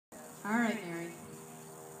All right, Mary.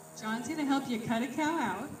 John's going to help you cut a cow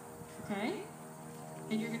out, okay?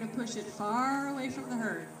 And you're going to push it far away from the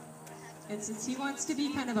herd. And since he wants to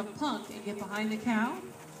be kind of a punk and get behind the cow,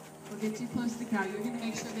 or get too close to the cow, you're going to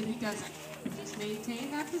make sure that he doesn't. Just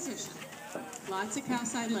maintain that position. Lots of cow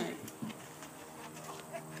side leg.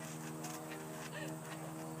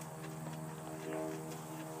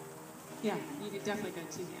 Yeah, you could definitely go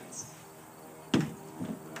 2 hands.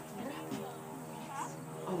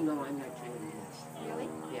 Oh no, I'm not doing this. Really?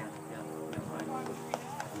 Yeah, no, I'm off.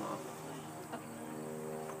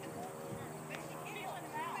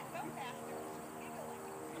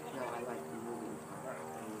 No, I like the moving part.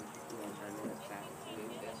 I know it's fast to do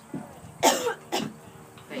this.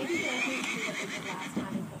 Thank Maybe you. they did the last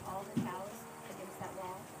time and put all the cows against that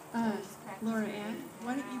wall. Laura Ann,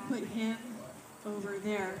 why don't you put him over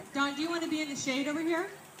there? Don, do you want to be in the shade over here?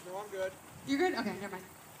 No, I'm good. You're good? Okay, never mind.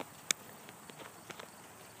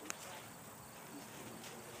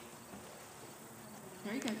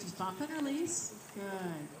 There you go. Just bump and release. Good.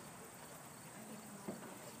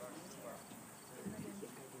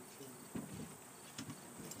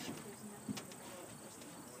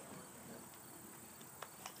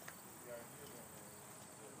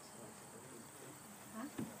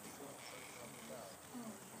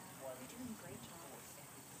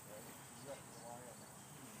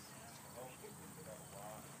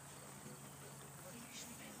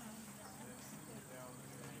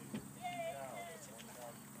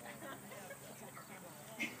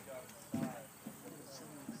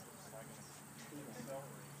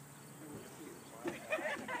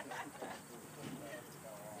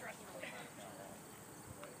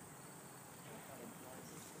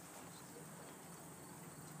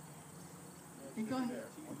 And go ahead.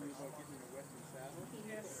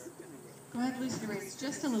 Go ahead and loosen the reins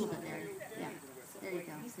just a little bit, Mary. Yeah. There you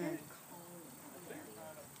go. Good.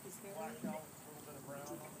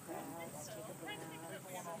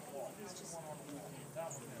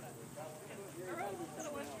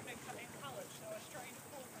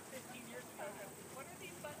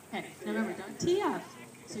 Okay, now remember, don't tee up.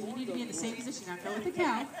 So you need to be in the same position. Now go with the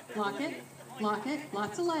cow. Lock it. Lock it.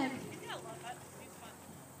 Lots of leg.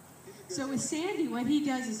 So with Sandy, what he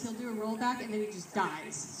does is he'll do a rollback and then he just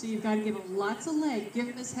dies. So you've got to give him lots of leg, give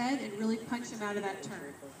him his head, and really punch him out of that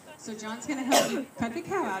turn. So John's going to help you cut the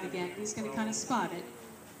cow out again. He's going to kind of spot it.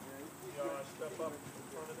 Step up in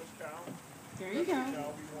front of this cow. There you go. Cow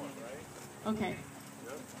we want, right? Okay.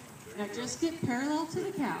 Now just get parallel to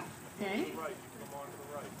the cow. Okay? Right. Come on to the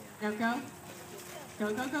right. Now go.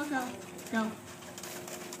 Go, go, go, go. Go.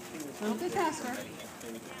 A little bit faster.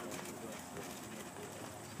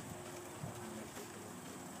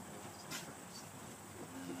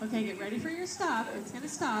 Okay, get ready for your stop. It's going to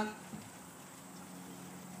stop.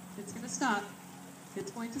 It's going to stop. It's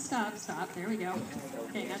going to stop. Stop. There we go.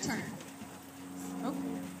 Okay, now turn. Oh.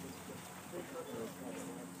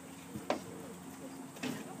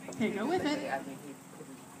 Okay, go with it.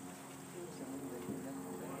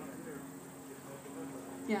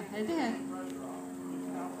 Yeah, head to head.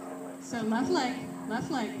 So left leg, left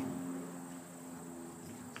leg.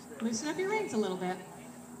 Loosen up your reins a little bit.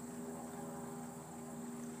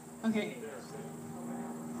 Okay.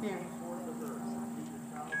 There.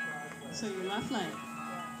 So your left leg.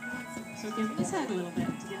 So give him his head a little bit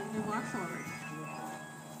to get him to walk forward.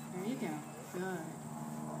 There you go.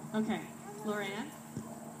 Good. Okay. Lorianne,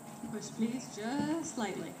 push please, just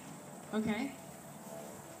slightly. Okay.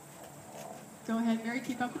 Go ahead, Mary,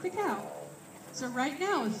 keep up with the cow. So right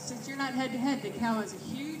now, since you're not head to head, the cow has a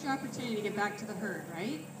huge opportunity to get back to the herd,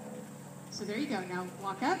 right? So there you go. Now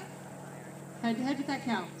walk up. Head to head with that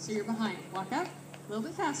cow. So you're behind. Walk up. A little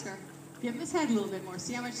bit faster. Give him his head a little bit more.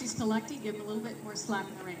 See how much he's collecting? Give him a little bit more slap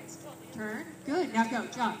in the reins. Turn. Good. Now go.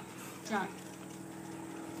 Jog. Jog.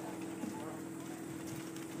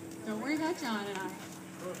 Don't worry about John and I.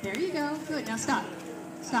 There you go. Good. Now stop.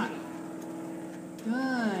 Stop.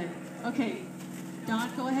 Good. Okay.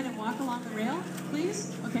 Don, go ahead and walk along the rail,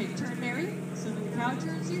 please. Okay, turn Mary. So when the cow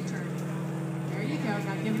turns, you turn. There you go.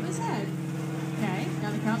 Now give him his head. Okay.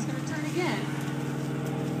 Now the cow's going to turn again.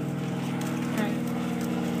 Okay.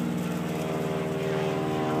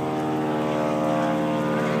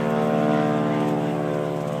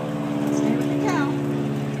 Stay with the cow.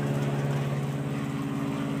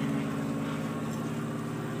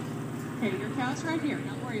 Okay, your cow's right here.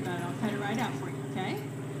 Don't worry about it. I'll cut it right out for you, okay?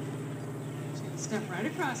 Just going to step right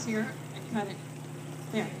across here and cut it.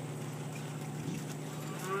 There.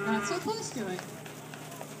 Not so close to it.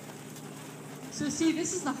 So see,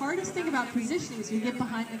 this is the hardest thing about positioning is we get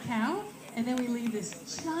behind the cow, and then we leave this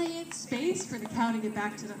giant space for the cow to get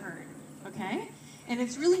back to the herd, okay? And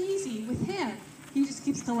it's really easy with him. He just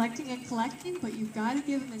keeps collecting and collecting, but you've got to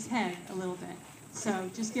give him his head a little bit. So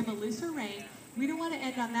just give him a looser rein. We don't want to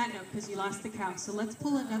end on that note because you lost the cow. So let's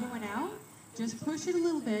pull another one out. Just push it a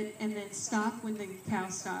little bit and then stop when the cow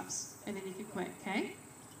stops. And then you can quit, okay?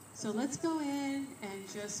 So let's go in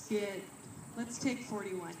and just get, let's take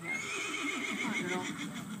 41 here. Come on, girl.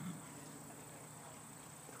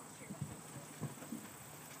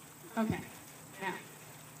 Okay, now,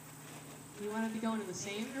 you want to be going in the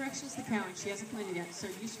same direction as the cow, and she hasn't committed yet, so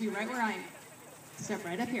you should be right where I am. Step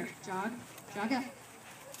right up here. Jog up.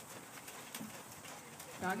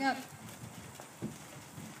 Jog up.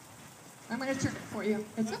 I'm going to turn it for you.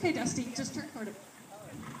 It's okay, Dusty. Just turn toward it.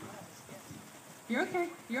 You're okay.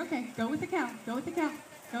 You're okay. Go with the cow. Go with the cow.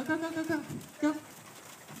 Go, go, go, go, go. Go.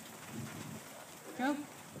 Go.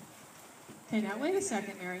 Okay, now wait a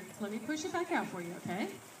second, Mary. Let me push it back out for you, okay?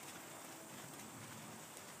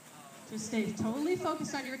 Just stay totally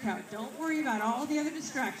focused on your cow. Don't worry about all the other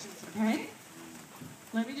distractions, okay?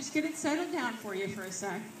 Let me just get it settled down for you for a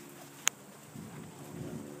sec.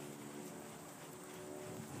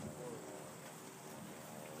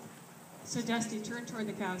 So, Dusty, turn toward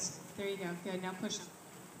the cows. There you go. Good. Now push them.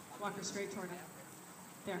 Walk her straight toward them.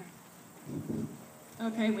 There.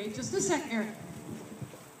 Okay, wait just a sec, Mary.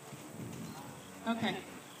 Okay.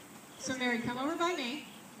 So, Mary, come over by me.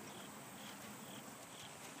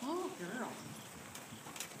 Oh, girl.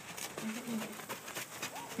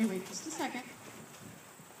 Okay, wait just a second.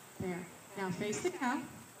 There. Now face the cow.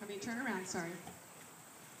 Turn around, sorry.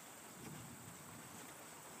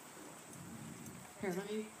 Here, let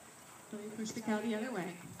me push the cow the other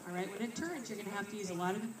way. All right, when it turns, you're going to have to use a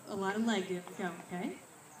lot of leg to go, okay?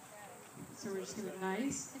 So we're just going to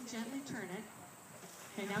nice and gently turn it.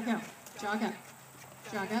 Okay, now go. Jog up.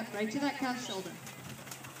 Jog up right to that cow's shoulder.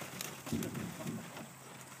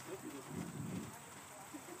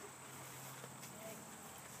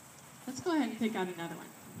 Let's go ahead and pick out another one.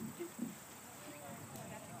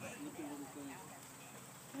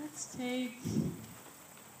 Let's take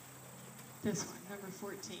this one, number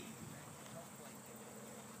 14.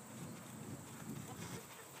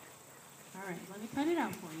 All right, let me cut it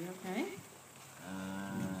out for you, okay?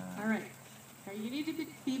 All right. Now you need to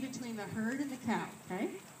be between the herd and the cow,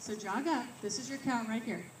 okay? So jog up. This is your cow right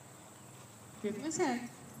here. Give him his head.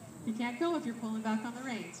 You can't go if you're pulling back on the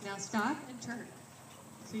reins. Now stop and turn.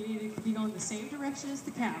 So you need to be going the same direction as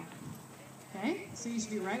the cow. Okay? So you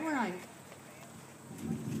should be right where I am.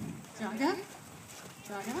 Jog up.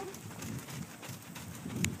 Jog up.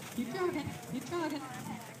 Keep jogging. Keep jogging.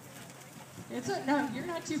 No, you're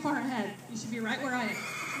not too far ahead. You should be right where I am.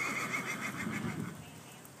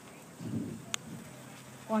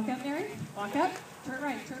 Walk up, Mary. Walk up. Turn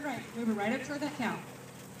right. Turn right. Move her right up toward that cow.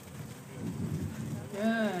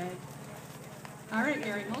 Good. All right,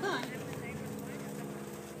 Mary, hold on.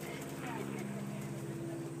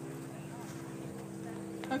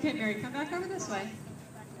 Okay, Mary, come back over this way.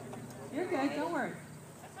 You're good, don't worry.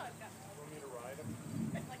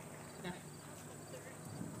 No.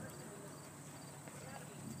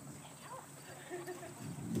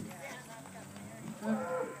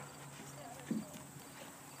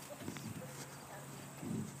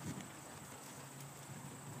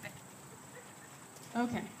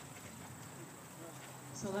 Okay.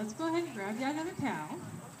 So let's go ahead and grab you another cow. All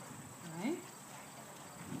right.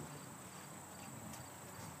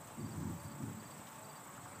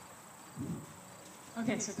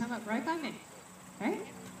 Okay, so come up right by me, okay?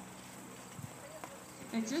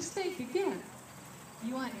 And just think again,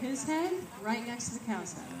 you want his head right next to the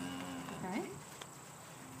cow's head, okay?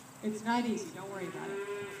 It's not easy, don't worry about it.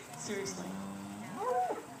 Seriously.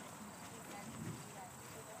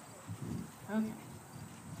 Okay,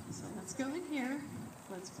 so let's go in here.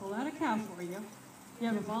 Let's pull out a cow for you. You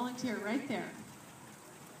have a volunteer right there.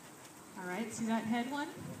 All right, see that head one?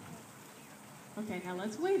 Okay, now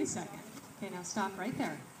let's wait a second. Okay, now stop right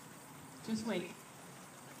there. Just wait.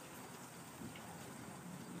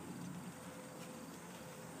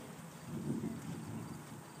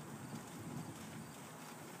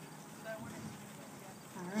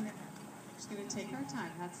 All right, we're just going to take our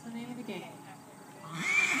time. That's the name of the game.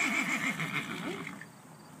 Okay,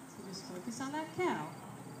 so just focus on that cow.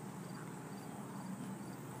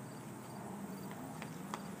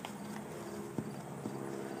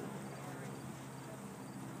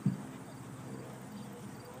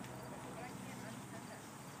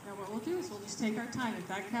 What we'll do is we'll just take our time. If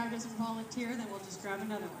that cow doesn't volunteer, then we'll just grab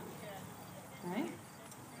another one. Okay?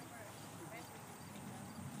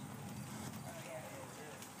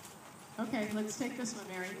 Okay, let's take this one,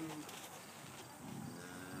 Mary.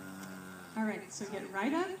 All right, so get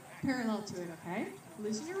right up parallel to it, okay?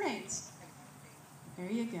 Loosen your reins. There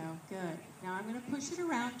you go, good. Now I'm going to push it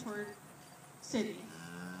around toward Sydney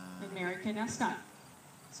and Mary. Okay, now stop.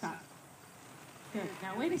 Stop. Good.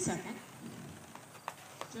 Now wait a second.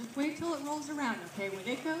 Just wait till it rolls around, okay? When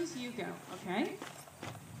it goes, you go, okay?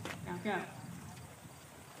 Now go.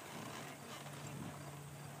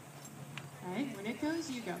 Okay, when it goes,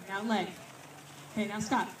 you go. Now leg. Okay, now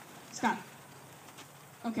stop. Stop.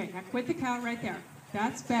 Okay, now quit the cow right there.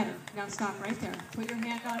 That's better. Now stop right there. Put your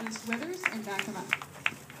hand on his withers and back him up.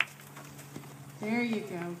 There you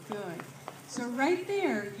go. Good. So right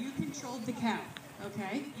there, you controlled the cow,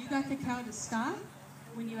 okay? You got the cow to stop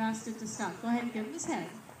when you asked it to stop. Go ahead and give him his head.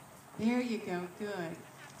 There you go. Good.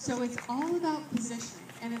 So it's all about positioning.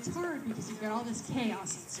 And it's hard because you've got all this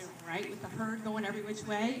chaos ensuing, right? With the herd going every which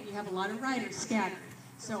way, you have a lot of riders scattered.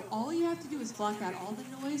 So all you have to do is block out all the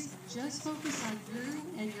noise and just focus on you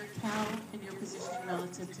and your cow and your positioning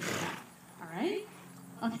relative to the cow. All right?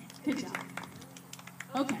 Okay, good job.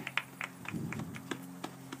 Okay.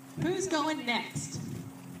 Who's going next?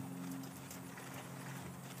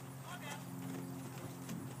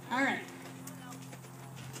 All right.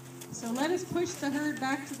 So let us push the herd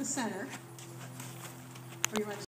back to the center. Or you want to